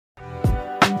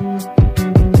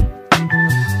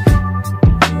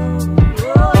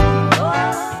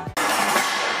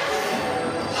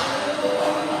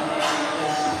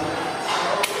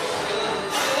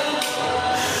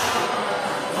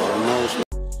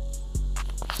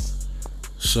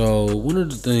So one of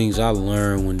the things I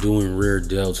learned when doing rear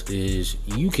delts is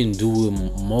you can do it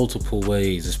multiple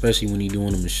ways, especially when you're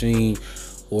doing a machine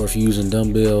or if you're using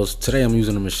dumbbells. Today I'm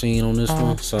using a machine on this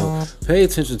one, so pay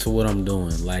attention to what I'm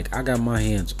doing. Like, I got my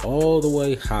hands all the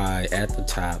way high at the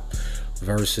top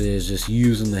versus just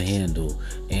using the handle,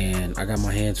 and I got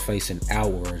my hands facing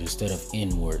outward instead of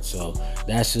inward. So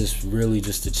that's just really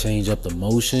just to change up the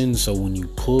motion, so when you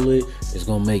pull it, it's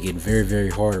gonna make it very, very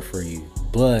hard for you.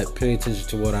 But pay attention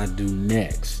to what I do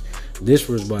next. This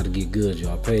was about to get good,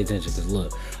 y'all. Pay attention, because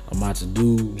look, I'm about to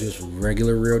do just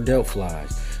regular rear delt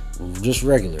flies, just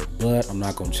regular, but I'm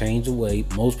not gonna change the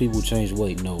weight. Most people change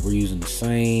weight. No, we're using the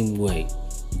same weight.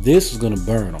 This is gonna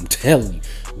burn, I'm telling you.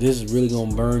 This is really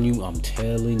gonna burn you, I'm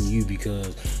telling you,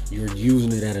 because you're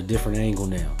using it at a different angle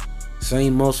now.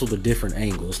 Same muscle, but different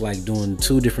angle. It's like doing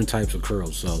two different types of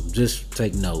curls, so just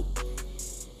take note.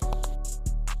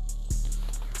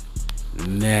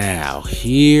 Now,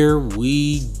 here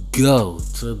we go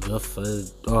to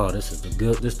the this is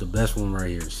the best one right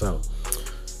here. So,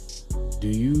 do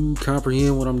you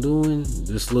comprehend what I'm doing?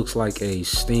 This looks like a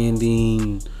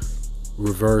standing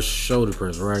reverse shoulder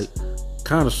press, right?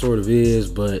 Kind of sort of is,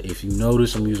 but if you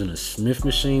notice, I'm using a Smith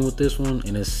machine with this one,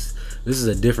 and this is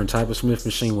a different type of Smith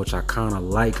machine, which I kind of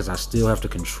like because I still have to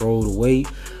control the weight,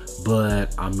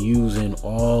 but I'm using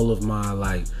all of my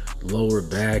like lower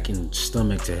back and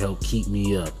stomach to help keep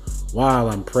me up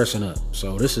while I'm pressing up.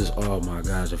 So this is, oh my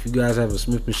gosh, if you guys have a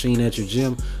Smith machine at your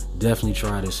gym, definitely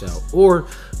try this out. Or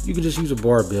you can just use a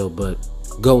barbell, but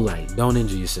go light, don't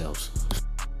injure yourselves.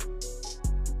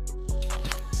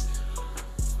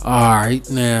 All right,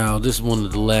 now this is one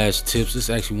of the last tips. This is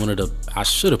actually one of the, I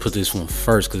should have put this one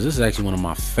first, because this is actually one of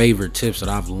my favorite tips that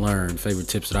I've learned, favorite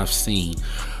tips that I've seen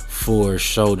for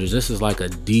shoulders. This is like a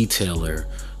detailer.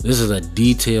 This is a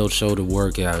detailed shoulder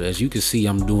workout. As you can see,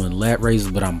 I'm doing lat raises,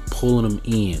 but I'm pulling them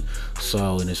in.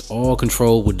 So, and it's all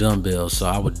controlled with dumbbells. So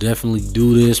I would definitely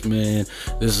do this, man.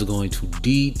 This is going to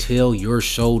detail your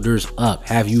shoulders up,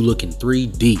 have you looking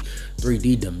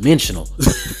 3D dimensional.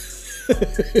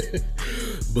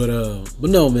 But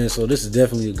no, man, so this is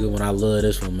definitely a good one. I love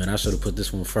this one, man. I should have put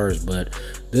this one first, but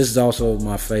this is also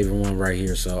my favorite one right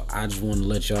here. So I just want to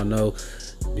let y'all know,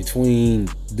 between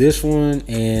this one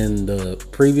and the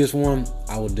previous one,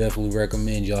 I would definitely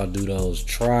recommend y'all do those.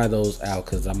 Try those out,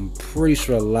 because I'm pretty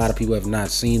sure a lot of people have not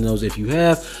seen those. If you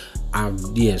have,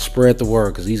 yeah, spread the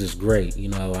word, because these is great. You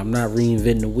know, I'm not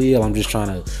reinventing the wheel, I'm just trying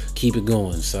to keep it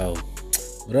going. So,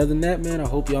 but other than that, man, I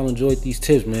hope y'all enjoyed these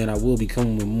tips, man. I will be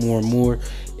coming with more and more.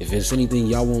 If it's anything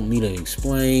y'all want me to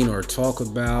explain or talk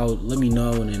about, let me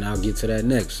know, and then I'll get to that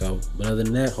next. So, but other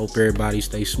than that, hope everybody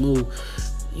stay smooth.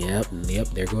 Yep,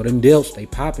 there go them delts. They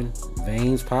popping,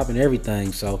 veins popping,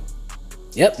 everything. So,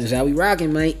 yep, this is how we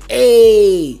rocking, man.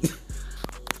 Hey!